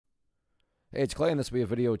Hey, it's Clay, and this will be a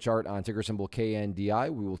video chart on ticker symbol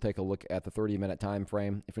KNDI. We will take a look at the 30-minute time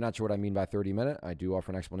frame. If you're not sure what I mean by 30-minute, I do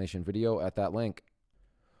offer an explanation video at that link.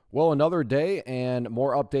 Well, another day and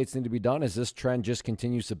more updates need to be done as this trend just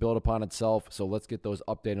continues to build upon itself. So let's get those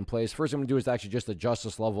updated in place. First, I'm going to do is actually just adjust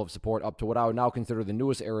this level of support up to what I would now consider the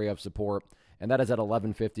newest area of support, and that is at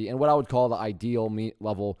 1150, and what I would call the ideal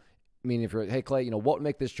level. Meaning, if you're, hey, Clay, what would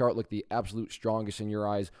make this chart look the absolute strongest in your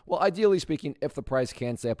eyes? Well, ideally speaking, if the price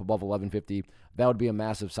can stay up above 1150, that would be a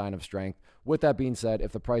massive sign of strength. With that being said,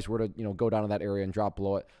 if the price were to, go down in that area and drop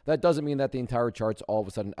below it, that doesn't mean that the entire chart's all of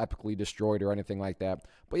a sudden epically destroyed or anything like that.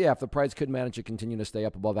 But yeah, if the price could manage to continue to stay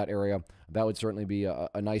up above that area, that would certainly be a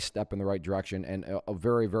nice step in the right direction and a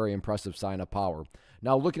very, very impressive sign of power.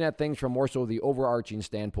 Now, looking at things from more so the overarching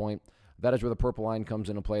standpoint, that is where the purple line comes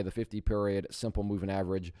into play, the 50-period simple moving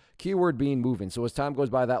average. Keyword being moving. So as time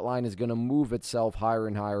goes by, that line is going to move itself higher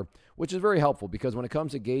and higher, which is very helpful because when it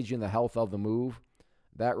comes to gauging the health of the move,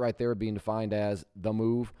 that right there being defined as the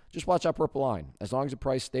move, just watch that purple line. As long as the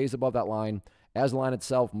price stays above that line, as the line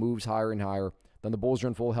itself moves higher and higher, then the bulls are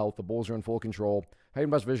in full health, the bulls are in full control. How you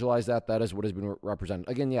must visualize that, that is what has been represented.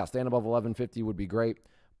 Again, yeah, staying above 1150 would be great.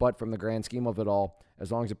 But from the grand scheme of it all,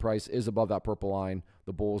 as long as the price is above that purple line,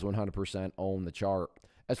 the bulls 100% own the chart.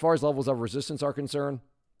 As far as levels of resistance are concerned,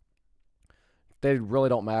 they really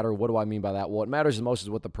don't matter. What do I mean by that? What matters the most is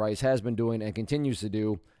what the price has been doing and continues to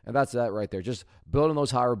do, and that's that right there. Just building those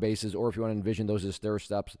higher bases, or if you want to envision those as stair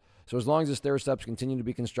steps. So as long as the stair steps continue to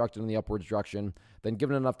be constructed in the upwards direction, then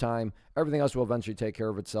given enough time, everything else will eventually take care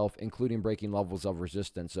of itself, including breaking levels of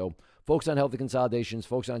resistance. So focus on healthy consolidations,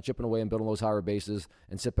 focus on chipping away and building those higher bases,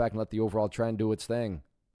 and sit back and let the overall trend do its thing.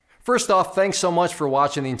 First off, thanks so much for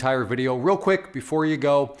watching the entire video. Real quick, before you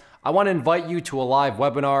go, I want to invite you to a live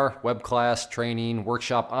webinar, web class, training,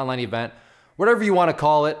 workshop, online event, whatever you want to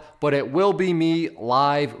call it, but it will be me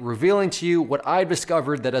live revealing to you what I've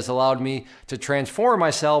discovered that has allowed me to transform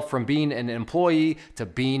myself from being an employee to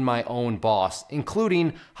being my own boss,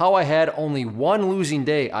 including how I had only one losing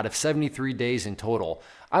day out of 73 days in total.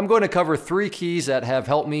 I'm going to cover 3 keys that have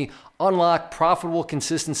helped me unlock profitable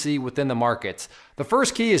consistency within the markets. The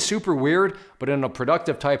first key is super weird, but in a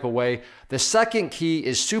productive type of way. The second key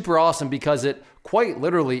is super awesome because it quite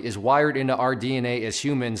literally is wired into our DNA as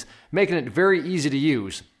humans, making it very easy to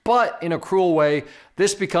use. But in a cruel way,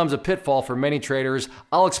 this becomes a pitfall for many traders.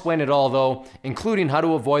 I'll explain it all though, including how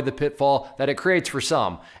to avoid the pitfall that it creates for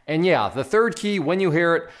some. And yeah, the third key, when you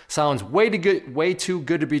hear it, sounds way too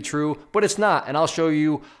good to be true, but it's not, and I'll show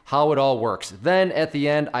you how it all works. Then at the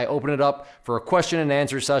end, I open it up for a question and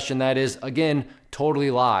answer session that is, again, totally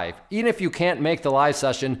live. Even if you can't make the live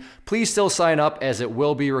session, please still sign up as it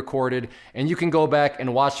will be recorded, and you can go back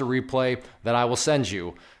and watch the replay that I will send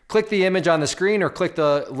you. Click the image on the screen or click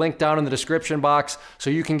the link down in the description box so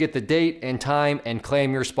you can get the date and time and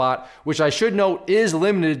claim your spot, which I should note is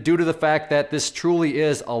limited due to the fact that this truly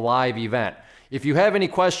is a live event. If you have any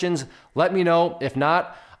questions, let me know. If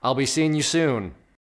not, I'll be seeing you soon.